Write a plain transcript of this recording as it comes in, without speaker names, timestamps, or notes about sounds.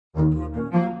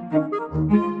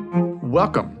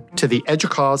Welcome to the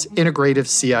EDUCAUSE Integrative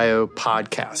CIO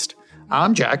podcast.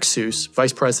 I'm Jack Seuss,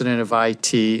 Vice President of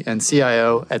IT and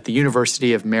CIO at the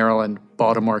University of Maryland,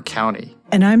 Baltimore County.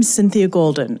 And I'm Cynthia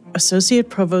Golden, Associate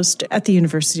Provost at the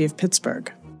University of Pittsburgh.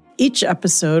 Each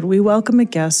episode, we welcome a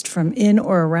guest from in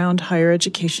or around higher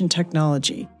education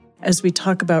technology as we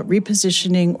talk about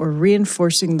repositioning or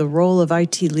reinforcing the role of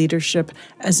IT leadership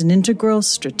as an integral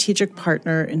strategic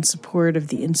partner in support of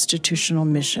the institutional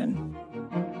mission.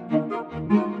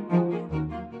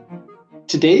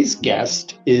 Today's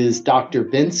guest is Dr.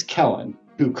 Vince Kellen,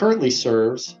 who currently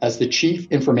serves as the Chief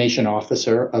Information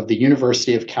Officer of the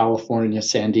University of California,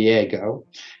 San Diego,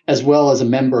 as well as a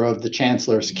member of the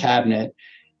Chancellor's Cabinet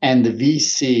and the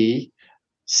VC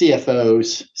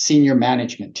CFO's senior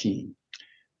management team.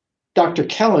 Dr.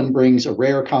 Kellen brings a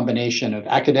rare combination of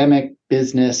academic,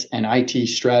 business, and IT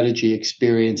strategy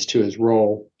experience to his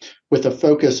role, with a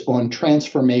focus on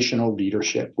transformational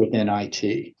leadership within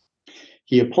IT.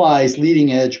 He applies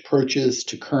leading-edge approaches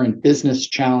to current business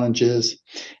challenges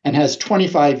and has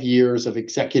 25 years of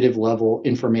executive-level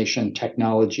information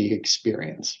technology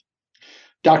experience.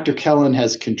 Dr. Kellen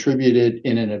has contributed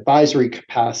in an advisory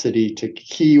capacity to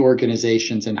key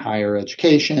organizations in higher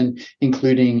education,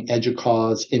 including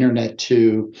EDUCAUSE,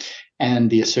 Internet2,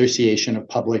 and the Association of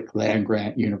Public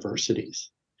Land-Grant Universities.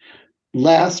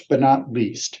 Last but not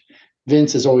least,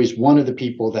 Vince is always one of the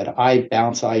people that I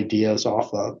bounce ideas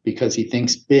off of because he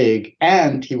thinks big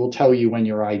and he will tell you when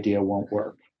your idea won't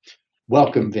work.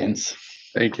 Welcome, Vince.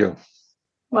 Thank you.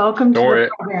 Welcome to the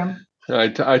program.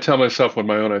 I tell myself when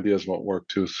my own ideas won't work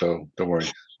too, so don't worry.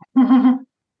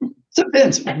 So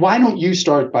Vince, why don't you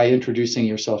start by introducing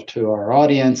yourself to our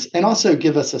audience and also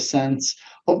give us a sense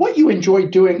of what you enjoy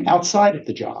doing outside of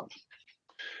the job?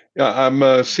 Yeah, I'm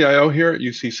a CIO here at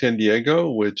UC San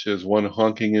Diego, which is one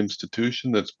honking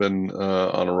institution that's been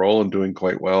on a roll and doing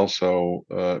quite well, so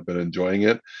I've been enjoying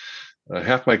it.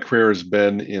 Half my career has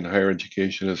been in higher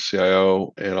education as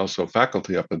CIO and also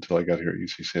faculty up until I got here at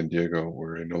UC San Diego,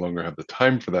 where I no longer have the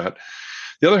time for that.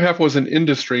 The other half was in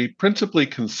industry, principally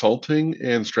consulting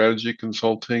and strategy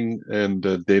consulting and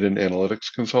data and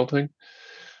analytics consulting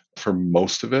for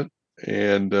most of it,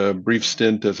 and a brief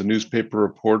stint as a newspaper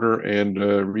reporter and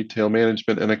retail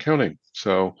management and accounting.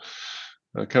 So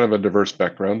kind of a diverse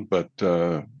background, but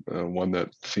one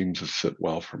that seems to sit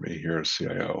well for me here as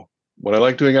CIO. What I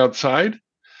like doing outside?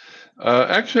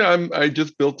 Actually, I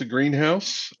just built a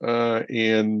greenhouse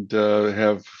and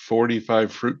have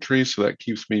 45 fruit trees, so that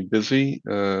keeps me busy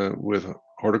with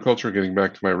horticulture, getting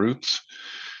back to my roots,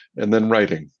 and then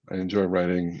writing. I enjoy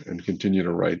writing and continue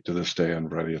to write to this day on a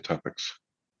variety of topics.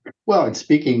 Well, and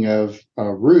speaking of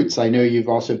roots, I know you've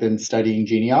also been studying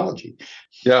genealogy.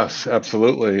 Yes,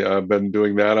 absolutely. I've been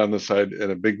doing that on the side in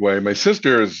a big way. My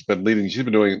sister has been leading, she's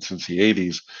been doing it since the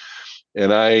 80s.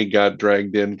 And I got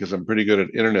dragged in because I'm pretty good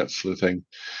at internet sleuthing.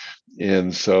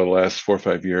 And so the last 4 or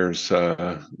 5 years,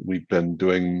 we've been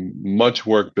doing much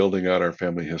work building out our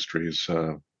family histories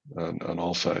on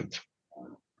all sides.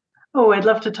 Oh, I'd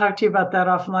love to talk to you about that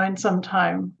offline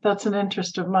sometime. That's an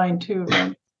interest of mine too.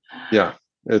 Right? Yeah,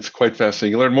 it's quite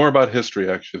fascinating. You learn more about history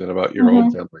actually than about your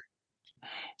own family.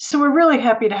 So we're really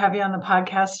happy to have you on the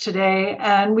podcast today.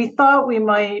 And we thought we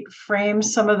might frame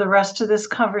some of the rest of this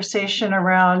conversation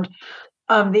around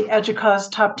the EDUCAUSE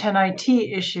top 10 IT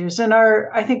issues. And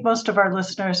I think most of our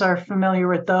listeners are familiar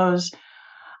with those.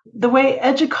 The way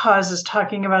EDUCAUSE is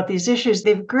talking about these issues,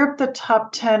 they've grouped the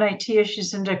top 10 IT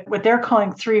issues into what they're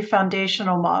calling 3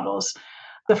 foundational models.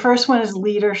 The first one is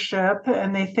leadership,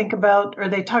 and they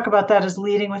talk about that as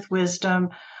leading with wisdom.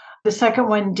 The second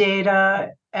one,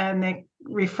 data, and they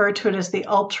refer to it as the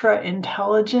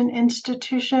ultra-intelligent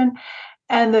institution.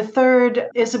 And the third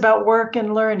is about work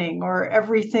and learning, or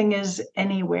everything is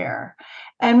anywhere.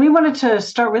 And we wanted to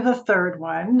start with the third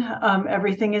one,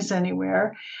 everything is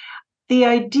anywhere. The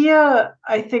idea,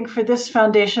 I think, for this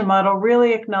foundation model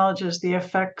really acknowledges the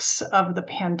effects of the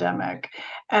pandemic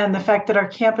and the fact that our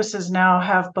campuses now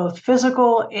have both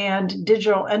physical and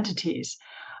digital entities.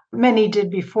 Many did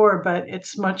before, but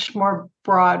it's much more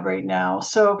broad right now.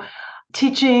 So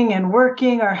teaching and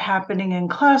working are happening in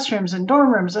classrooms and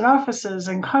dorm rooms and offices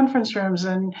and conference rooms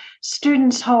and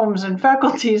students' homes and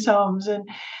faculty's homes.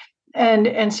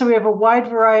 And so we have a wide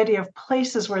variety of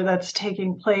places where that's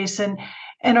taking place.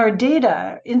 And our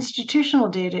data, institutional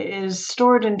data, is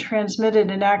stored and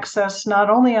transmitted and accessed not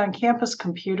only on campus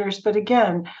computers, but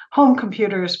again, home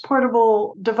computers,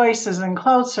 portable devices, and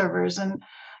cloud servers and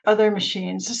other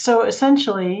machines. So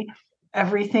essentially,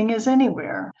 everything is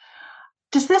anywhere.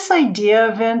 Does this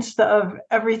idea, Vince, of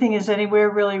everything is anywhere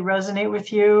really resonate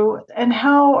with you? And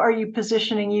how are you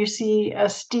positioning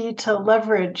UCSD to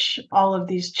leverage all of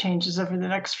these changes over the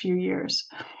next few years?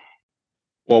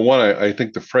 Well, one, I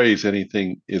think the phrase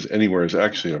anything is anywhere is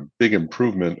actually a big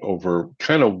improvement over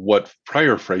kind of what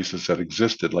prior phrases that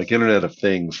existed, like Internet of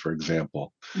Things, for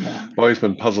example. Yeah. I've always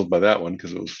been puzzled by that one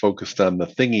because it was focused on the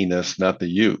thinginess, not the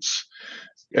use.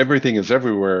 Everything is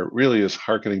everywhere really is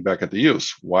harkening back at the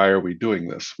use. Why are we doing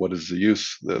this? What is the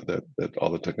use that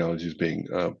all the technology is being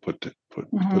put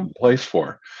in place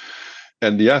for?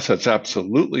 And yes, that's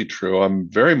absolutely true. I'm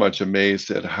very much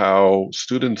amazed at how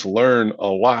students learn a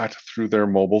lot through their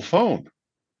mobile phone.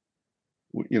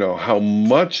 You know, how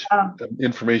much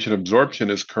information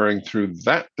absorption is occurring through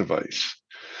that device.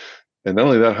 And not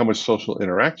only that, how much social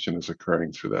interaction is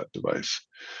occurring through that device.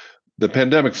 The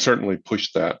pandemic certainly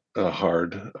pushed that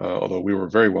hard, although we were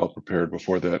very well prepared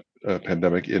before that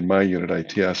pandemic in my unit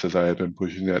ITS, as I had been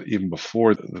pushing that even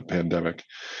before the pandemic.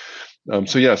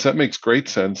 So yes, that makes great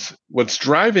sense. What's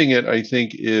driving it, I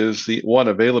think, is the one,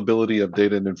 availability of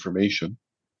data and information,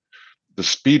 the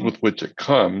speed with which it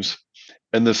comes,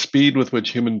 and the speed with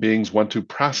which human beings want to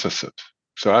process it.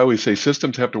 So I always say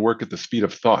systems have to work at the speed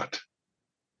of thought.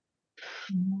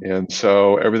 And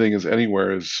so everything is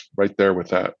anywhere is right there with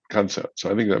that concept.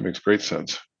 So I think that makes great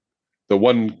sense. The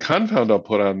one confound I'll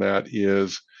put on that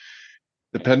is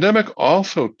the pandemic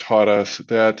also taught us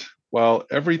that while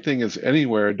everything is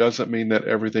anywhere, it doesn't mean that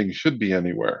everything should be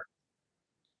anywhere.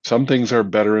 Some things are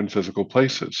better in physical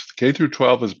places. K through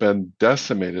 12 has been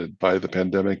decimated by the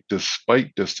pandemic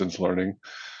despite distance learning.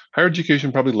 Higher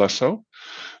education probably less so,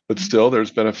 but still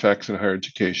there's been effects in higher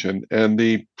education. And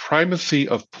the primacy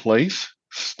of place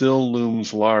still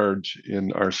looms large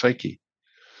in our psyche.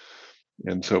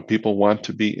 And so people want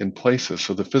to be in places.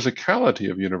 So the physicality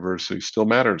of university still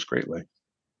matters greatly.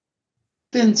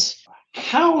 Vince,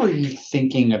 how are you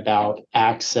thinking about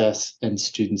access and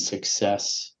student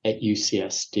success at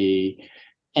UCSD?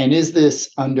 And is this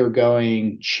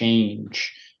undergoing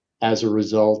change as a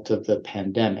result of the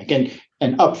pandemic?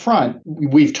 And up front,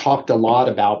 we've talked a lot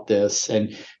about this,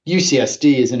 and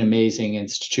UCSD is an amazing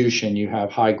institution. You have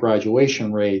high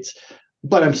graduation rates,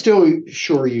 but I'm still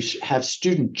sure you have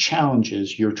student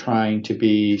challenges you're trying to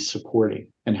be supporting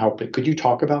and helping. Could you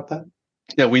talk about that?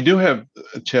 Yeah, we do have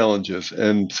challenges.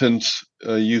 And since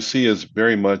UC is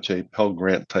very much a Pell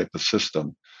Grant type of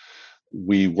system,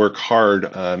 we work hard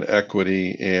on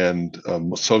equity and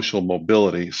social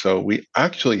mobility. So we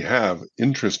actually have,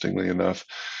 interestingly enough,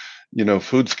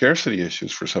 food scarcity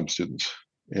issues for some students.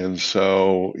 And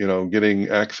so, getting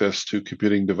access to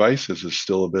computing devices is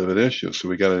still a bit of an issue. So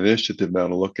we got an initiative now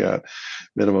to look at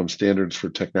minimum standards for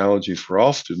technologies for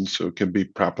all students so it can be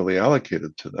properly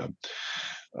allocated to them,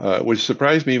 which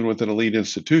surprised me even with an elite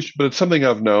institution, but it's something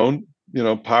I've known.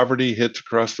 Poverty hits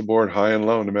across the board, high and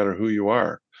low, no matter who you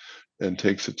are, and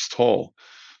takes its toll.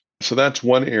 So that's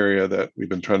one area that we've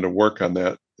been trying to work on,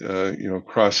 that,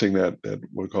 crossing that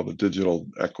what we call the digital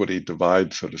equity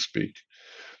divide, so to speak.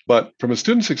 But from a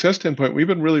student success standpoint, we've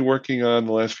been really working on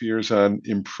the last few years on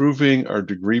improving our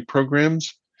degree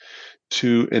programs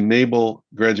to enable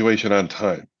graduation on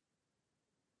time.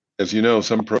 As you know,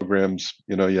 some programs,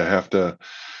 you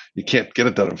can't get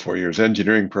it done in 4 years.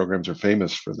 Engineering programs are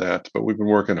famous for that, but we've been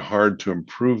working hard to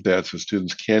improve that so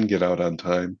students can get out on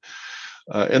time.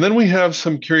 And then we have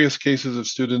some curious cases of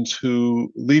students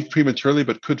who leave prematurely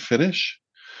but could finish.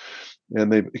 And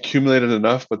they've accumulated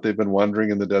enough, but they've been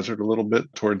wandering in the desert a little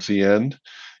bit towards the end.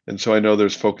 And so I know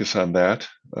there's focus on that.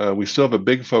 We still have a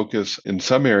big focus in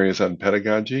some areas on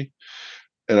pedagogy.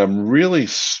 And I'm really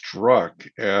struck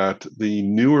at the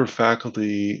newer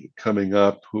faculty coming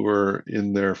up who are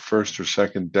in their first or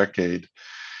second decade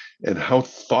and how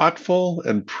thoughtful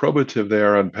and probative they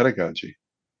are on pedagogy.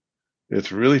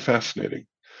 It's really fascinating.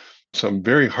 So I'm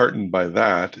very heartened by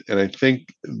that. And I think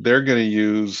they're going to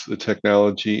use the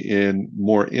technology in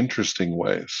more interesting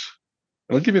ways.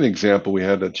 And I'll give you an example. We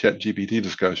had a ChatGPT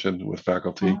discussion with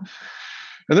faculty.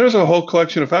 And there's a whole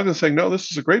collection of faculty saying, no,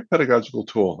 this is a great pedagogical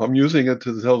tool. I'm using it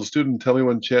to tell the student, tell me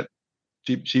when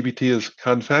ChatGPT is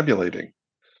confabulating,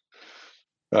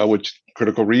 which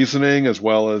critical reasoning, as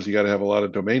well as you got to have a lot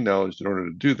of domain knowledge in order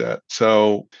to do that.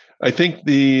 So I think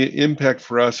the impact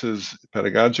for us is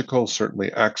pedagogical,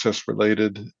 certainly access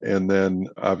related, and then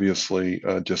obviously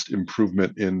just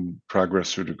improvement in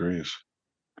progress through degrees.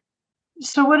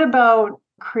 So what about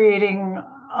creating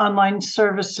online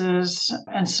services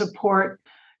and support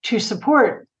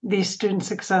these student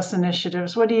success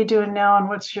initiatives? What are you doing now, and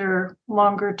what's your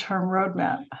longer term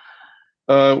roadmap?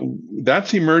 Uh,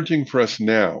 that's emerging for us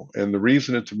now. And the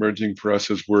reason it's emerging for us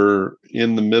is we're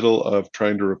in the middle of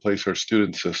trying to replace our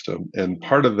student system. And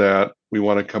part of that, we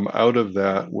want to come out of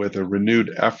that with a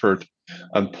renewed effort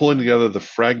on pulling together the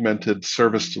fragmented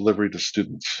service delivery to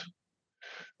students.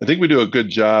 I think we do a good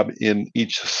job in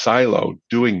each silo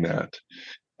doing that.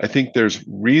 I think there's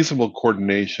reasonable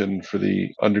coordination for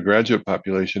the undergraduate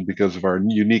population because of our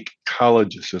unique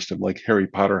college system, like Harry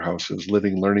Potter houses,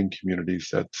 living learning communities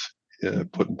that's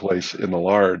put in place in the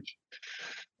large.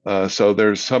 So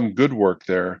there's some good work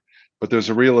there, but there's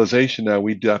a realization now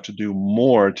we have to do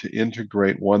more to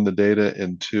integrate, one, the data,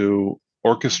 and two,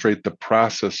 orchestrate the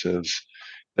processes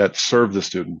that serve the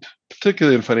student,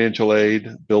 particularly in financial aid,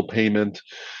 bill payment,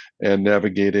 and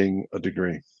navigating a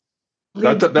degree.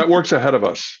 That works ahead of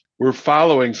us. We're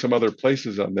following some other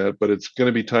places on that, but it's going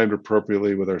to be timed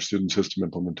appropriately with our student system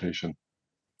implementation.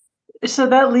 So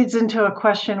that leads into a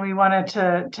question we wanted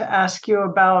to ask you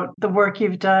about the work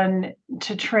you've done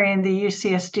to train the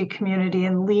UCSD community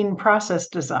in lean process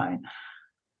design.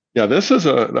 Yeah, this is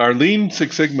our Lean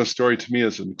Six Sigma story to me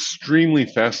is an extremely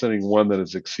fascinating one that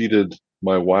has exceeded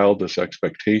my wildest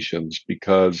expectations,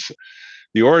 because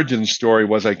the origin story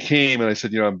was I came and I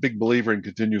said, I'm a big believer in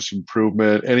continuous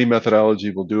improvement. Any methodology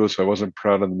will do it. So I wasn't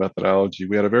proud of the methodology.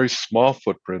 We had a very small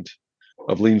footprint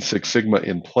of Lean Six Sigma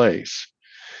in place.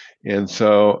 And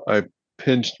so I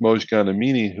pinched Moj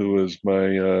Ghanamini, who is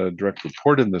my direct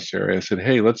report in this area. I said,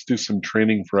 hey, let's do some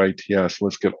training for ITS.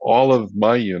 Let's get all of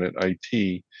my unit,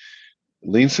 IT,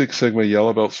 Lean Six Sigma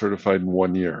Yellow Belt certified in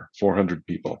 1 year, 400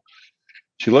 people.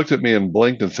 She looked at me and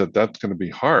blinked and said, that's going to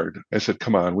be hard. I said,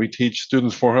 come on, we teach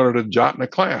students 400 a jot in a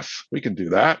class. We can do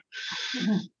that.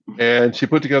 And she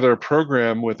put together a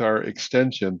program with our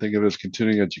extension, think of it as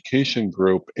continuing education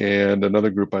group, and another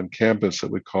group on campus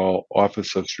that we call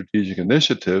Office of Strategic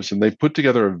Initiatives. And they put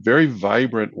together a very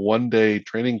vibrant 1-day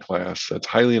training class that's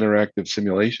highly interactive,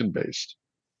 simulation based.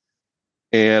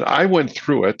 And I went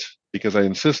through it because I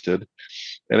insisted.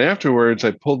 And afterwards,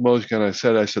 I pulled Mojga and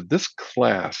I said, this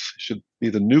class should be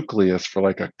the nucleus for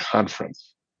like a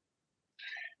conference.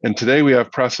 And today we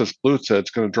have Process Blutz.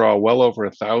 It's going to draw well over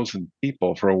 1,000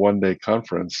 people for a 1-day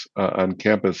conference on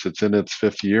campus. It's in its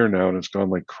 5th year now, and it's gone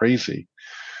like crazy.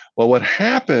 Well, what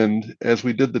happened as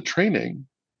we did the training,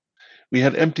 we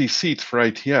had empty seats for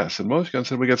ITS. And Mojga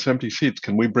said, we got some empty seats.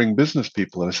 Can we bring business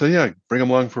people? And I said, yeah, bring them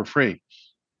along for free.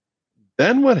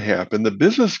 Then what happened, the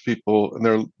business people and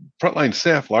their frontline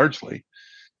staff largely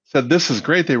said, this is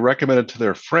great. They recommended it to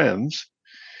their friends.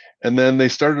 And then they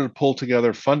started to pull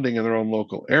together funding in their own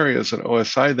local areas. And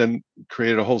OSI then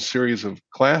created a whole series of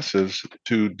classes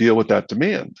to deal with that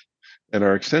demand in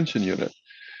our extension unit.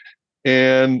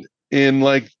 And in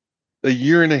like a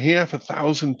year and a half,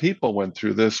 1,000 people went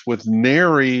through this with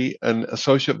nary an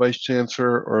associate vice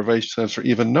chancellor or a vice chancellor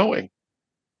even knowing.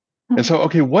 And so,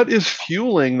 okay, what is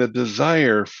fueling the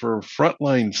desire for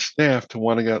frontline staff to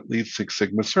want to get Lean Six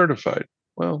Sigma certified?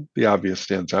 Well, the obvious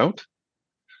stands out.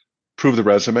 Prove the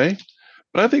resume.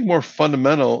 But I think more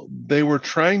fundamental, they were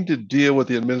trying to deal with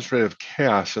the administrative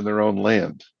chaos in their own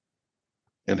land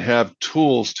and have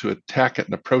tools to attack it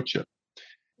and approach it.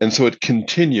 And so it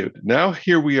continued. Now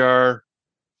here we are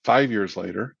 5 years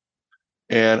later.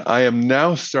 And I am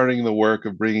now starting the work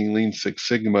of bringing Lean Six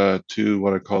Sigma to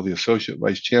what I call the associate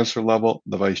vice chancellor level,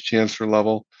 the vice chancellor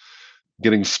level,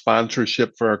 getting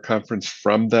sponsorship for our conference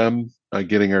from them,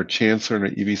 getting our chancellor and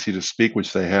our EVC to speak,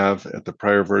 which they have at the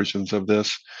prior versions of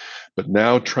this, but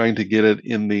now trying to get it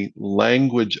in the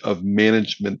language of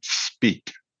management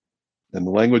speak. And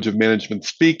the language of management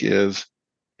speak is,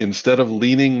 instead of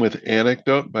leading with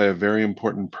anecdote by a very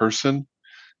important person,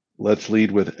 let's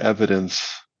lead with evidence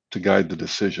to guide the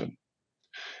decision.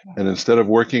 And instead of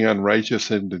working on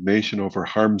righteous indignation over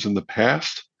harms in the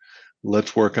past,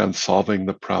 let's work on solving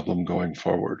the problem going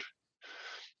forward.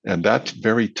 And that's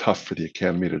very tough for the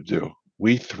Academy to do.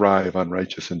 We thrive on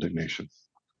righteous indignation.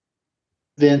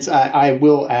 Vince, I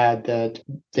will add that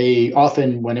they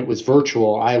often, when it was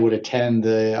virtual, I would attend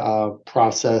the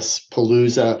Process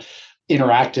Palooza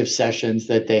interactive sessions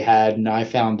that they had, and I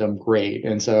found them great.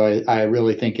 And so I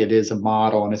really think it is a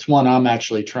model, and it's one I'm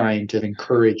actually trying to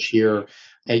encourage here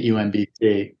at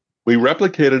UMBC. We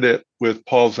replicated it with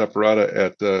Paul Zapparata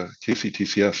at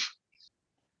KCTCS.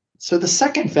 So the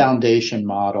second foundation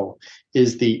model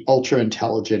is the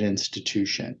ultra-intelligent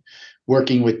institution,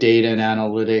 working with data and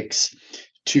analytics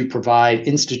to provide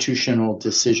institutional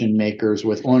decision makers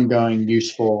with ongoing,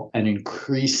 useful, and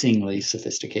increasingly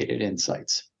sophisticated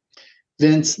insights.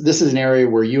 Vince, this is an area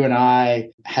where you and I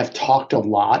have talked a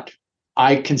lot.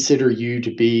 I consider you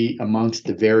to be amongst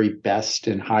the very best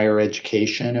in higher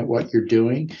education at what you're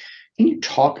doing. Can Can you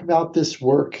talk about this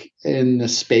work in the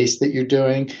space that you're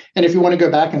doing? And if you want to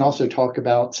go back and also talk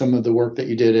about some of the work that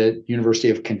you did at University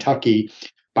of Kentucky,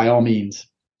 by all means.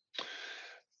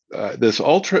 This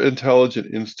ultra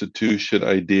intelligent institution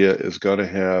idea is going to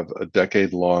have a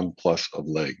decade long plus of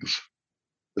legs.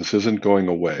 This isn't going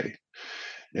away.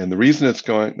 And the reason it's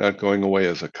not going away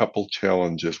is a couple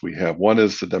challenges we have. One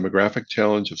is the demographic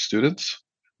challenge of students,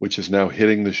 which is now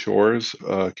hitting the shores,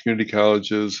 community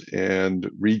colleges and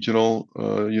regional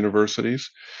universities.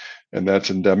 And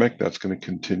that's endemic. That's going to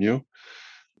continue,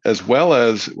 as well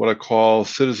as what I call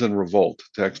citizen revolt,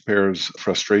 taxpayers'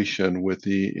 frustration with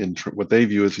what they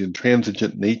view as the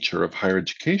intransigent nature of higher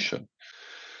education.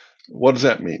 What does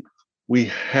that mean? We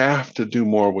have to do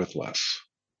more with less.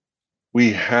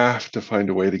 We have to find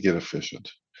a way to get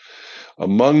efficient.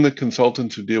 Among the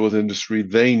consultants who deal with industry,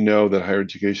 they know that higher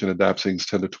education adopts things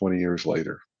 10 to 20 years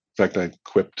later. In fact, I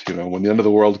quipped, when the end of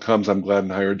the world comes, I'm glad in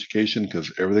higher education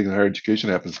because everything in higher education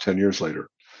happens 10 years later.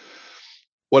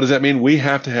 What does that mean? We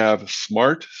have to have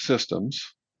smart systems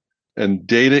and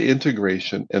data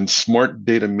integration and smart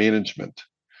data management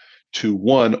to,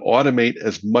 one, automate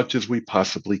as much as we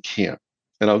possibly can.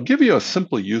 And I'll give you a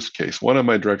simple use case. One of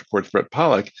my direct reports, Brett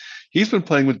Pollack, he's been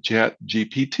playing with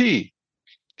ChatGPT.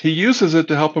 He uses it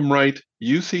to help him write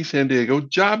UC San Diego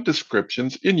job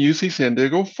descriptions in UC San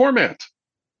Diego format.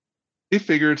 He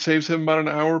figured it saves him about an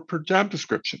hour per job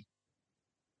description.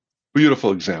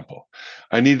 Beautiful example.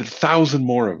 I need 1,000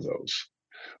 more of those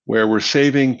where we're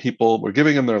saving people, we're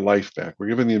giving them their life back. We're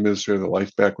giving the administrator their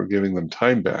life back. We're giving them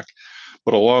time back.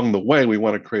 But along the way, we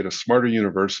want to create a smarter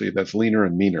university that's leaner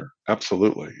and meaner.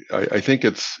 Absolutely. I think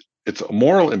it's a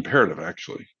moral imperative,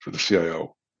 actually, for the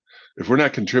CIO. If we're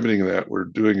not contributing to that, we're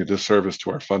doing a disservice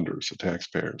to our funders, the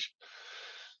taxpayers.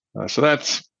 So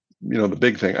that's the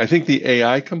big thing. I think the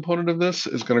AI component of this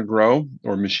is going to grow,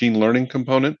 or machine learning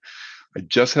component. I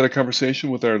just had a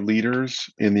conversation with our leaders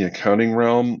in the accounting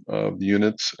realm of the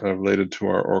units related to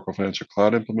our Oracle Financial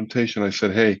Cloud implementation. I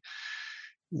said, hey,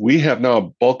 we have now a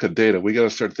bulk of data. We got to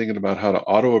start thinking about how to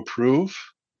auto approve,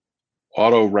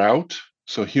 auto route,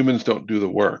 so humans don't do the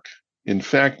work. In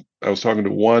fact, I was talking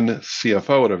to one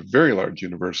CFO at a very large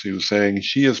university who was saying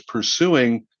she is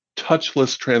pursuing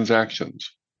touchless transactions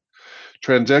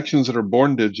that are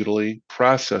born digitally,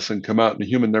 processed, and come out, and a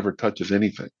human never touches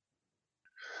anything.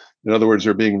 In other words,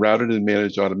 they're being routed and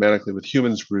managed automatically with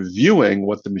humans reviewing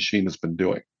what the machine has been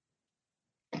doing.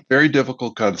 Very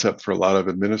difficult concept for a lot of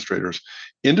administrators.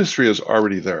 Industry is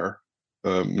already there.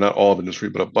 Not all of industry,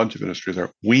 but a bunch of industry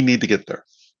there. We need to get there.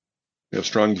 We have a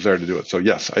strong desire to do it. So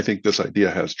yes, I think this idea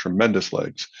has tremendous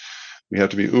legs. We have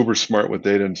to be uber smart with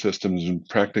data and systems in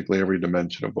practically every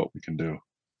dimension of what we can do.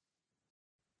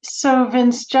 So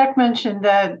Vince, Jack mentioned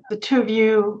that the two of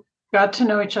you got to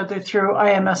know each other through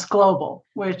IMS Global,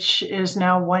 which is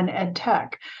now One Ed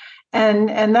Tech. And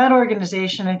that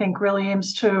organization, I think, really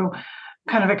aims to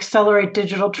kind of accelerate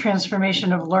digital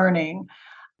transformation of learning.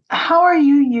 How are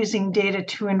you using data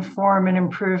to inform and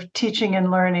improve teaching and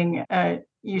learning at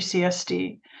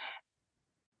UCSD?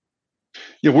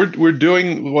 Yeah, we're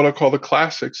doing what I call the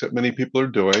classics that many people are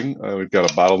doing. We've got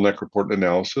a bottleneck report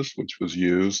analysis, which was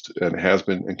used and has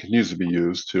been and continues to be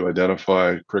used to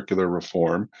identify curricular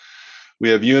reform. We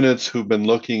have units who've been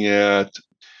looking at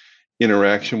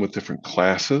interaction with different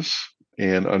classes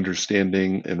and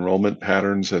understanding enrollment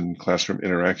patterns and classroom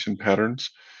interaction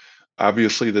patterns.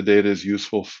 Obviously, the data is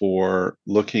useful for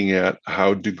looking at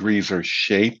how degrees are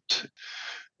shaped,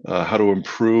 how to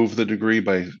improve the degree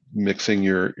by mixing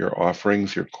your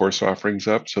offerings, your course offerings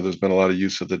up. So there's been a lot of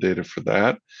use of the data for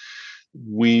that.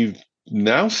 We've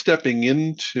now stepping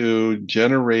into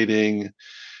generating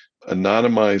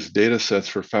anonymized data sets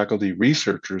for faculty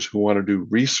researchers who want to do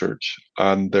research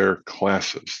on their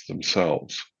classes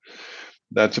themselves.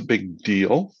 That's a big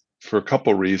deal for a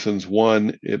couple reasons.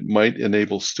 One, it might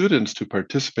enable students to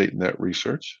participate in that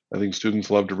research. I think students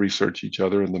love to research each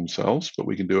other and themselves, but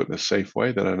we can do it in a safe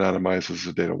way that anonymizes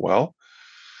the data well.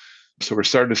 So we're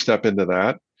starting to step into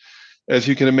that. As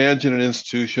you can imagine, an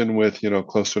institution with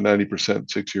close to a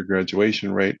 90% six-year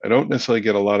graduation rate, I don't necessarily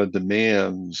get a lot of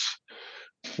demands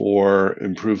for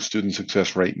improved student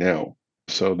success right now.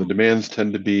 So the demands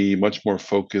tend to be much more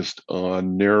focused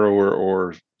on narrower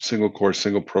or single course,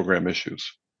 single program issues.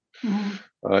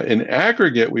 Mm-hmm. In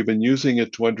aggregate, we've been using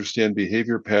it to understand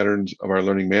behavior patterns of our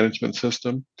learning management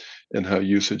system and how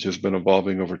usage has been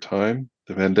evolving over time.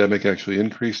 The pandemic actually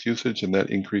increased usage, and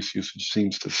that increased usage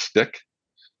seems to stick.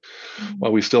 Mm-hmm.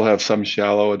 While we still have some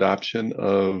shallow adoption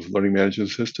of learning management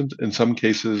systems, in some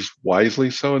cases wisely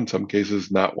so, in some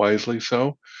cases not wisely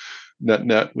so.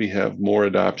 Net, we have more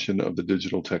adoption of the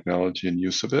digital technology and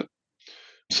use of it.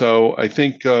 So I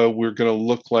think we're going to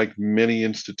look like many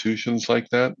institutions like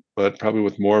that, but probably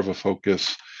with more of a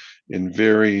focus in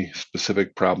very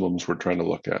specific problems we're trying to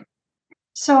look at.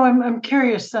 So I'm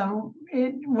curious,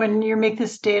 when you make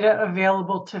this data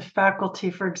available to faculty,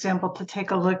 for example, to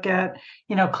take a look at,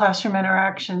 classroom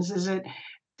interactions,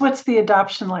 what's the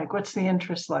adoption like? What's the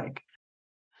interest like?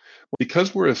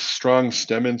 Because we're a strong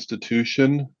STEM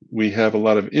institution, we have a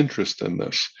lot of interest in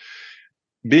this.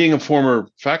 Being a former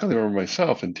faculty member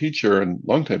myself and teacher and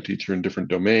longtime teacher in different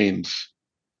domains,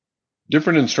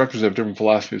 different instructors have different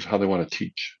philosophies of how they want to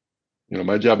teach.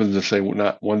 My job is to say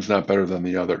one's not better than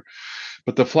the other.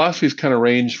 But the philosophies kind of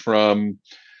range from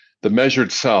the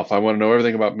measured self. I want to know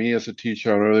everything about me as a teacher.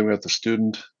 I want to know everything about the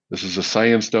student. This is a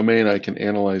science domain. I can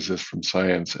analyze this from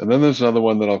science. And then there's another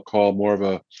one that I'll call more of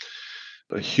a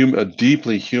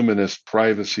deeply humanist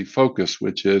privacy focus,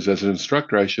 which is, as an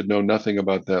instructor, I should know nothing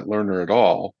about that learner at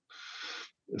all.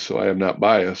 So I am not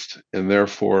biased. And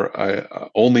therefore,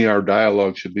 only our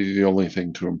dialogue should be the only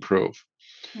thing to improve.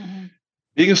 Mm-hmm.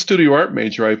 Being a studio art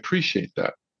major, I appreciate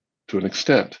that to an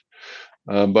extent.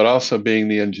 But also being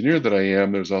the engineer that I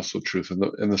am, there's also truth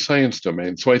in the science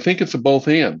domain. So I think it's a both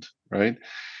and, right?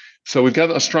 So we've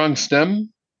got a strong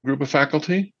STEM group of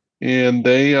faculty, and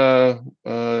they have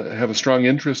a strong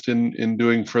interest in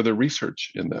doing further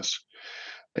research in this.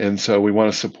 And so we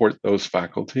want to support those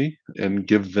faculty and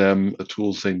give them the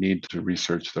tools they need to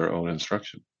research their own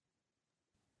instruction.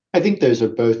 I think those are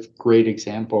both great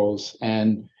examples.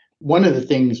 And one of the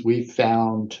things we've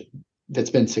found that's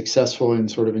been successful in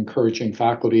sort of encouraging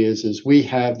faculty is we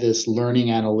have this learning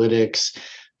analytics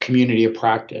community of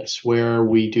practice where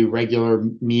we do regular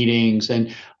meetings,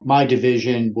 and my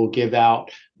division will give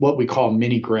out what we call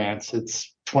mini grants.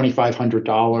 It's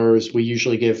 $2,500. We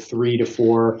usually give 3 to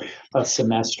 4 a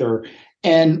semester.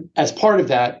 And as part of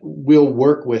that, we'll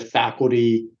work with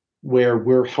faculty where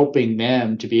we're helping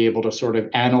them to be able to sort of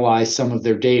analyze some of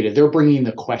their data. They're bringing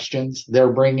the questions.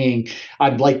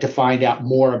 I'd like to find out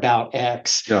more about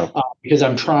X because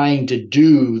I'm trying to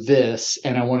do this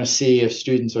and I want to see if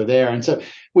students are there. And so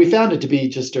we found it to be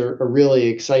just a really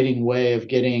exciting way of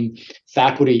getting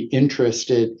faculty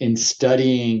interested in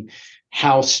studying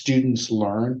how students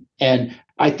learn. And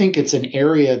I think it's an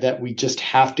area that we just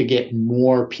have to get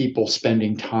more people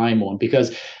spending time on,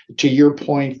 because to your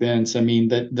point, Vince, I mean,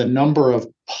 the number of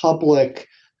publicly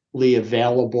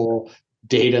available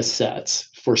data sets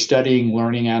for studying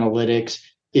learning analytics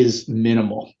is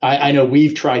minimal. I know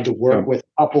we've tried to work with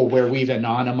a couple where we've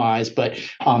anonymized, but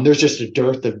there's just a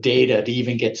dearth of data to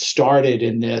even get started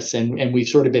in this. And we've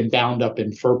sort of been bound up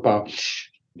in FERPA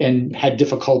and had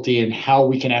difficulty in how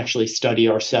we can actually study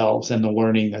ourselves and the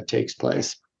learning that takes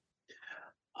place.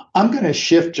 I'm going to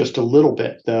shift just a little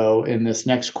bit, though, in this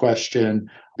next question,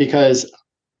 because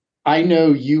I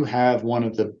know you have one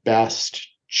of the best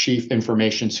chief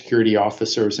information security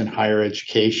officers in higher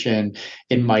education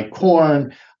in Mike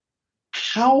Korn.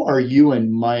 How are you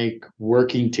and Mike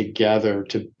working together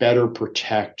to better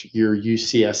protect your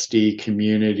UCSD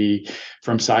community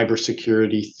from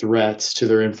cybersecurity threats to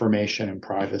their information and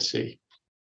privacy?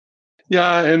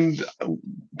 Yeah, and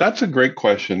that's a great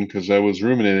question, because I was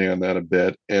ruminating on that a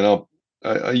bit. And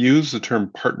I use the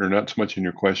term partner, not so much in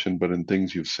your question, but in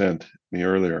things you've sent me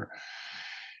earlier.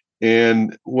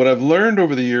 And what I've learned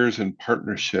over the years in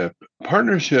partnership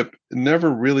never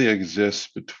really exists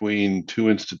between two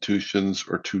institutions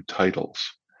or two titles.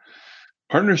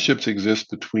 Partnerships exist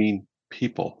between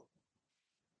people.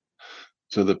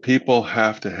 So the people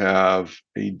have to have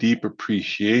a deep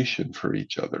appreciation for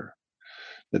each other.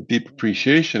 That deep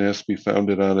appreciation has to be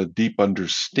founded on a deep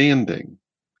understanding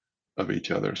of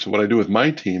each other. So what I do with my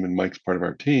team, and Mike's part of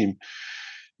our team,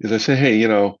 is I say,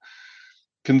 hey,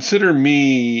 consider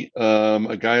me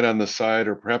a guide on the side,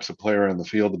 or perhaps a player on the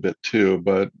field a bit too.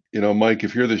 But, Mike,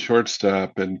 if you're the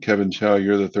shortstop and Kevin Chow,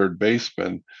 you're the third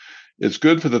baseman, it's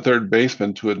good for the third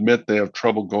baseman to admit they have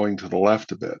trouble going to the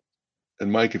left a bit.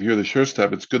 And Mike, if you're the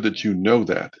shortstop, it's good that you know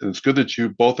that. And it's good that you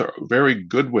both are very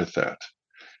good with that,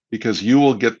 because you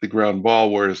will get the ground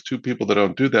ball, whereas two people that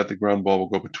don't do that, the ground ball will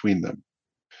go between them.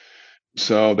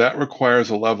 So that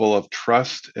requires a level of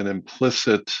trust and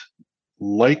implicit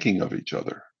liking of each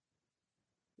other,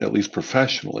 at least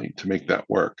professionally, to make that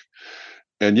work.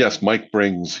 And yes, Mike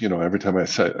brings, every time I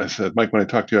said, Mike, when I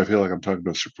talk to you, I feel like I'm talking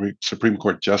to a Supreme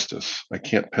Court justice. I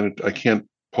can't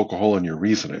poke a hole in your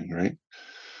reasoning, right?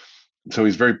 So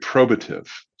he's very probative.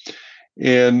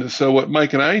 And so what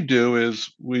Mike and I do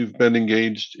is we've been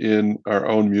engaged in our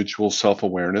own mutual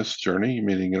self-awareness journey,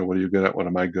 meaning, what are you good at? What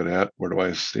am I good at? Where do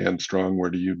I stand strong? Where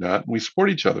do you not? And we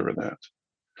support each other in that.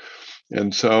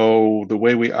 And so the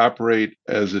way we operate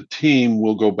as a team,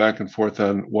 we'll go back and forth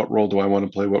on what role do I want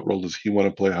to play? What role does he want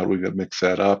to play? How do we mix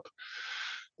that up?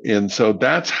 And so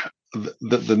that's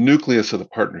the nucleus of the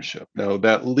partnership. Now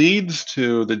that leads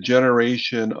to the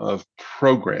generation of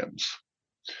programs.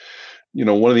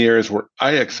 One of the areas where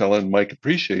I excel and Mike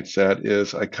appreciates that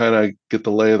is I kind of get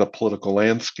the lay of the political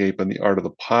landscape and the art of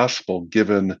the possible,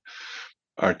 given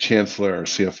our chancellor, our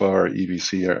CFO, our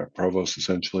EVC, our provost,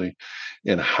 essentially,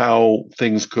 and how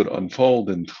things could unfold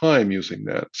in time using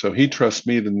that. So he trusts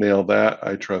me to nail that.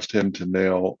 I trust him to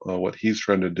nail what he's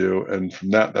trying to do. And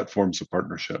from that forms a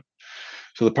partnership.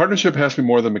 So the partnership has to be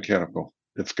more than mechanical.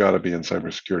 It's got to be in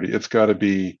cybersecurity. It's got to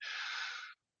be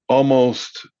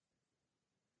almost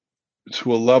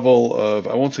to a level of,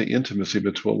 I won't say intimacy,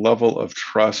 but to a level of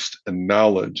trust and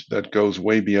knowledge that goes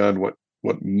way beyond what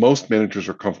most managers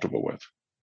are comfortable with.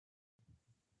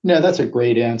 No, that's a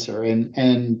great answer.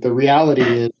 And the reality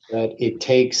is that it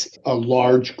takes a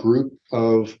large group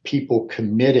of people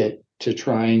committed to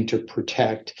trying to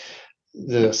protect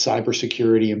the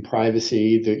cybersecurity and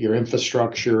privacy, your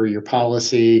infrastructure, your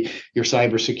policy, your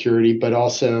cybersecurity, but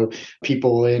also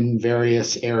people in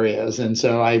various areas. And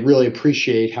so I really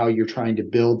appreciate how you're trying to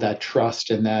build that trust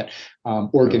and that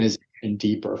organization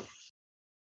deeper.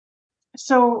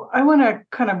 So I want to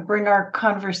kind of bring our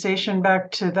conversation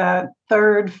back to that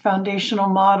third foundational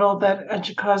model that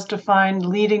Educause defined,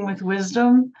 leading with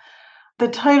wisdom. The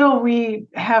title we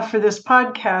have for this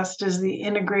podcast is the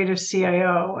Integrative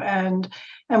CIO. And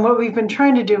what we've been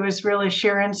trying to do is really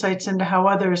share insights into how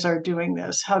others are doing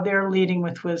this, how they're leading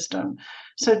with wisdom.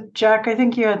 So Jack, I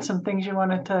think you had some things you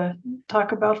wanted to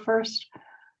talk about first.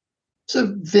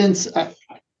 So Vince,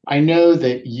 I know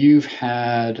that you've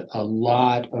had a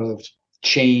lot of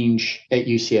change at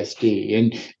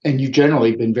UCSD, and you've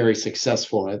generally been very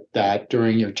successful at that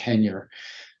during your tenure.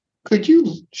 Could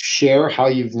you share how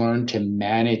you've learned to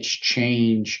manage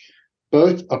change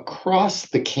both across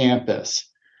the campus,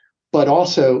 but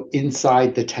also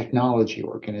inside the technology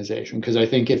organization? Because I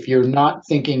think if you're not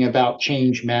thinking about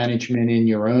change management in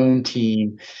your own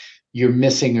team, you're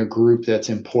missing a group that's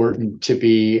important to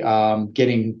be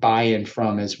getting buy-in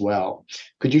from as well.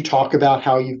 Could you talk about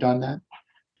how you've done that?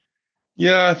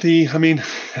 Yeah,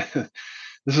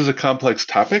 this is a complex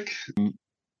topic.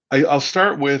 I'll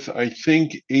start with, I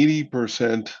think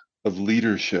 80% of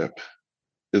leadership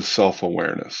is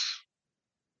self-awareness.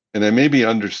 And I may be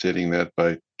understating that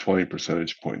by 20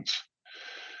 percentage points.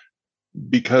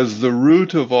 Because the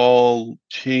root of all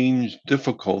change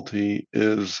difficulty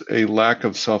is a lack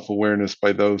of self-awareness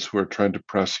by those who are trying to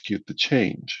prosecute the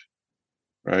change,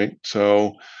 right?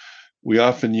 So we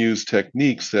often use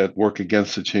techniques that work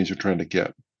against the change we're trying to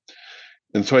get.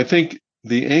 And so I think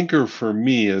the anchor for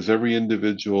me is every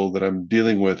individual that I'm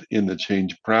dealing with in the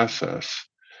change process,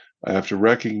 I have to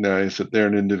recognize that they're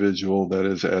an individual that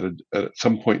is at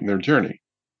some point in their journey,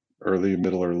 early,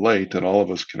 middle, or late, and all of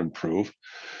us can improve.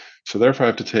 So therefore, I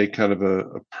have to take kind of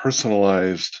a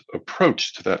personalized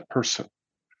approach to that person.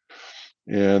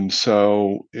 And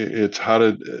so it's how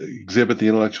to exhibit the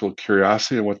intellectual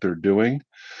curiosity in what they're doing,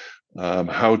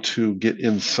 how to get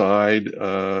inside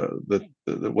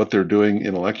what they're doing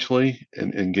intellectually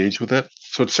and engage with it.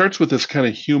 So it starts with this kind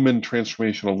of human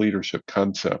transformational leadership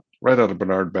concept right out of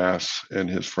Bernard Bass and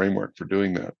his framework for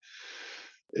doing that.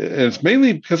 And it's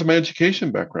mainly because of my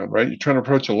education background, right? You're trying to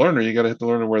approach a learner, you got to hit the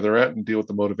learner where they're at and deal with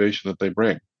the motivation that they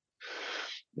bring.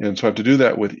 And so I have to do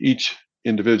that with each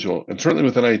individual. And certainly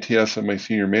within ITS and my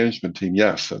senior management team,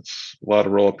 yes, that's a lot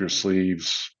of roll up your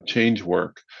sleeves, change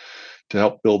work to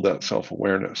help build that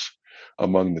self-awareness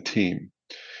among the team.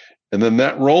 And then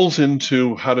that rolls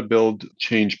into how to build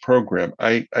change program.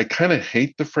 I kind of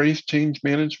hate the phrase change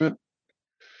management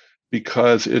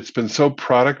because it's been so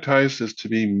productized as to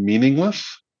be meaningless.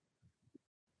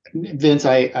 Vince,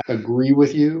 I agree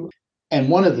with you. And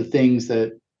one of the things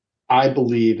that I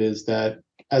believe is that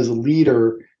as a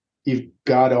leader, you've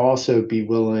got to also be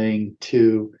willing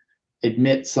to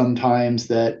admit sometimes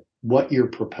that what you're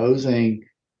proposing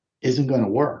isn't going to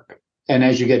work. And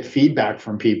as you get feedback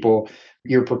from people,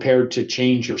 you're prepared to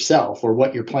change yourself or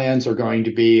what your plans are going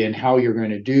to be and how you're going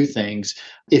to do things.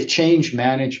 If change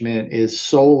management is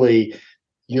solely,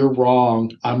 you're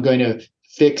wrong, I'm going to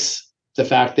fix the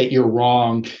fact that you're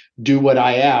wrong, do what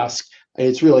I ask,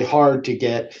 it's really hard to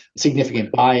get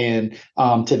significant buy-in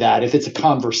to that. If it's a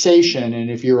conversation and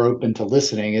if you're open to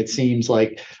listening, it seems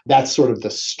like that's sort of the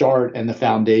start and the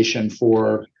foundation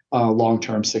for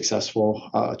long-term successful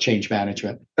change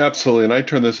management. Absolutely. And I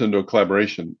turn this into a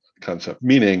collaboration concept,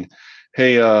 meaning,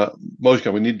 hey,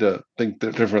 Mojka, we need to think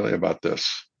differently about this.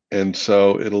 And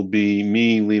so it'll be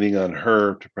me leaning on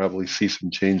her to probably see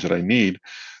some change that I need.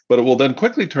 But it will then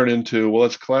quickly turn into, well,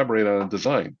 let's collaborate on a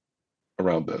design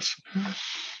around this.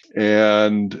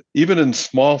 And even in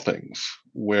small things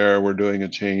where we're doing a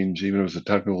change, even if it's a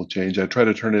technical change, I try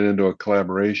to turn it into a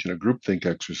collaboration, a groupthink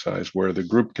exercise where the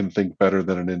group can think better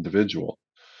than an individual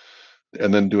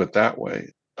and then do it that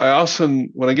way. I also,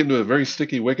 when I get into a very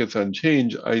sticky wickets on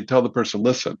change, I tell the person,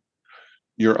 listen,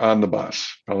 you're on the bus,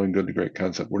 probably good to great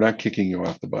concept. We're not kicking you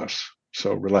off the bus.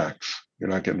 So relax. You're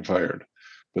not getting fired.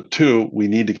 But two, we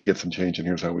need to get some change, and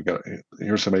here's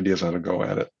some ideas how to go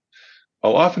at it.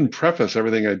 I'll often preface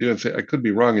everything I do and say, I could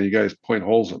be wrong, and you guys point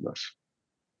holes in this.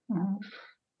 Mm-hmm.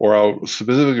 Or I'll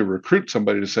specifically recruit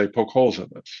somebody to say, poke holes in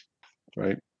this,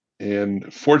 right?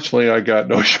 And fortunately, I got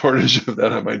no shortage of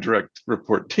that on my direct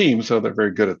report team, so they're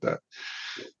very good at that.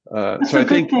 That's a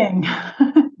good thing.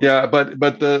 Yeah,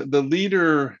 but the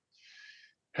leader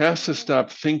has to stop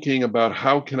thinking about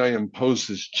how can I impose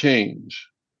this change,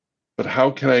 but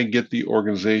how can I get the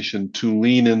organization to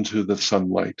lean into the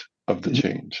sunlight of the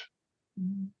change?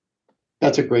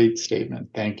 That's a great statement.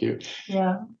 Thank you.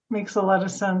 Yeah, makes a lot of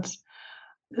sense.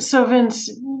 So Vince,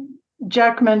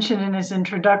 Jack mentioned in his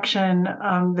introduction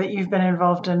that you've been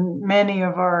involved in many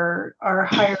of our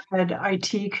higher ed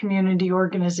IT community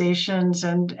organizations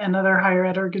and other higher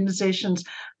ed organizations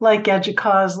like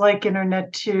EDUCAUSE, like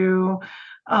Internet2,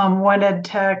 One Ed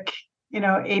Tech,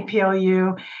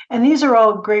 APLU. And these are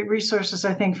all great resources,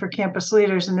 I think, for campus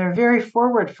leaders, and they're very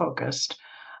forward focused.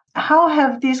 How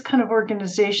have these kind of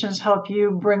organizations helped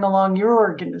you bring along your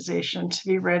organization to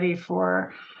be ready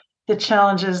for the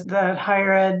challenges that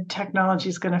higher ed technology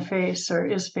is going to face or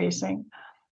is facing?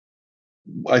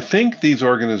 I think these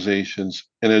organizations,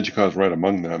 and EDUCAUSE right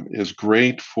among them, is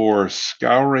great for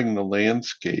scouring the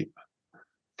landscape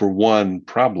for one,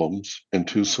 problems, and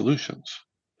two, solutions.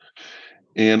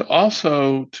 And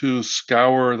also to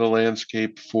scour the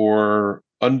landscape for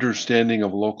understanding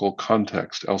of local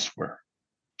context elsewhere.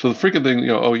 So the frequent thing,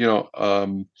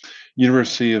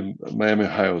 University of Miami,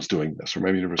 Ohio is doing this, or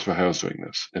maybe University of Ohio is doing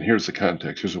this, and here's the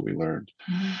context, here's what we learned.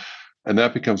 Mm-hmm. And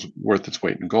that becomes worth its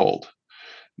weight in gold.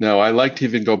 Now, I like to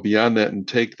even go beyond that and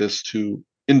take this to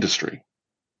industry.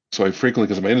 So I frequently,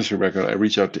 because of my industry background, I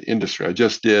reach out to industry. I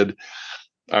just did an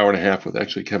hour and a half with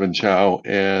actually Kevin Chow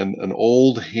and an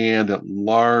old hand at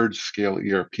large-scale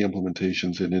ERP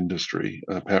implementations in industry,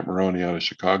 Pat Maroney out of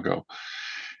Chicago.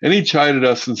 And he chided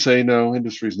us and say, no,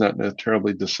 industry is not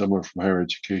terribly dissimilar from higher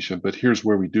education, but here's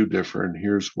where we do differ, and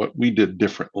here's what we did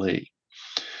differently.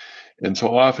 And so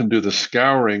I'll often do the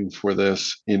scouring for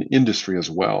this in industry as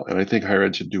well. And I think higher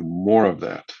ed should do more of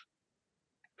that.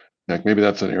 In fact, maybe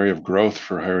that's an area of growth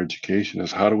for higher education,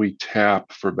 is how do we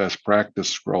tap for best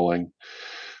practice scrolling,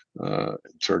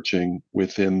 searching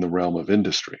within the realm of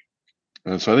industry.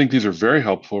 And so I think these are very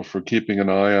helpful for keeping an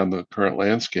eye on the current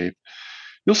landscape.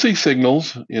 You'll see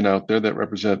signals out there that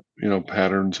represent,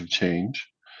 patterns of change.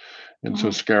 And so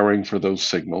scouring for those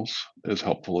signals is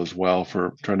helpful as well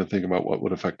for trying to think about what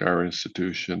would affect our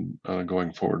institution on a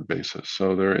going forward basis.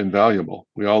 So they're invaluable.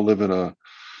 We all live in a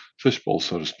fishbowl,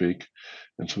 so to speak.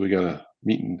 And so we got to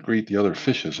meet and greet the other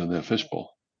fishes in that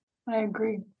fishbowl. I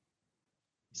agree.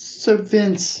 So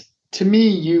Vince, to me,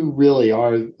 you really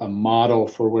are a model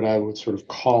for what I would sort of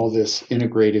call this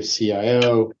integrative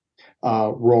CIO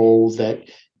role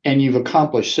and you've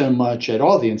accomplished so much at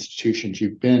all the institutions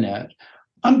you've been at.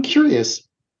 I'm curious,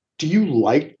 do you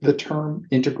like the term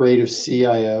integrative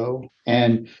CIO?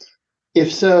 And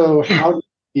if so, how do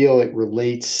you feel it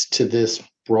relates to this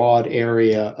broad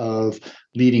area of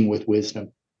leading with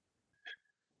wisdom?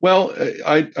 Well,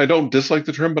 I don't dislike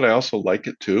the term, but I also like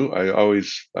it too. I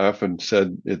often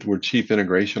said we're chief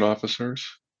integration officers.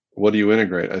 What do you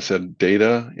integrate? I said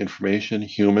data, information,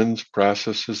 humans,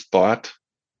 processes, thought.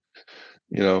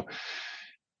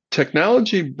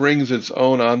 Technology brings its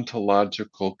own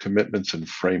ontological commitments and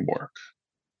framework,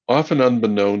 often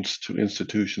unbeknownst to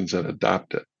institutions that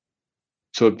adopt it.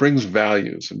 So it brings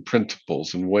values and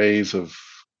principles and ways of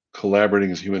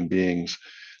collaborating as human beings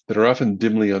that are often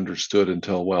dimly understood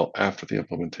until well after the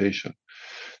implementation.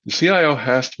 The CIO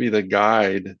has to be the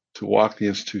guide to walk the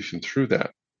institution through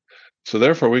that. So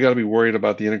therefore, we got to be worried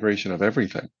about the integration of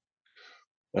everything.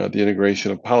 The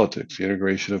integration of politics, the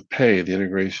integration of pay, the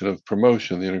integration of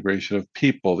promotion, the integration of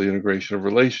people, the integration of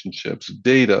relationships,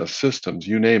 data, systems,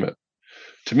 you name it.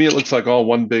 To me, it looks like all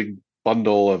one big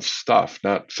bundle of stuff,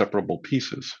 not separable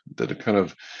pieces that are kind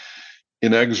of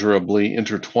inexorably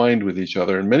intertwined with each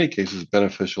other, in many cases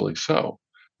beneficially so.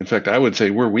 In fact, I would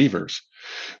say we're weavers.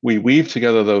 We weave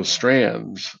together those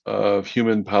strands of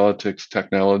human politics,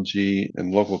 technology,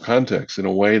 and local context in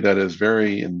a way that is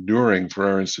very enduring for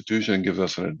our institution and gives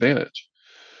us an advantage.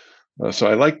 So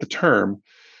I like the term,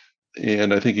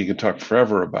 and I think you can talk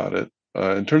forever about it.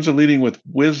 In terms of leading with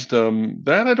wisdom,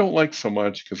 that I don't like so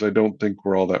much because I don't think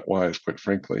we're all that wise, quite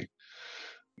frankly.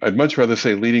 I'd much rather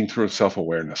say leading through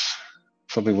self-awareness,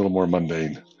 something a little more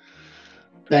mundane.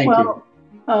 Thank you.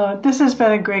 This has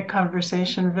been a great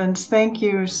conversation, Vince. Thank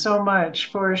you so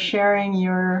much for sharing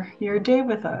your day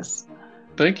with us.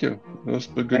 Thank you. It was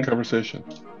a good conversation.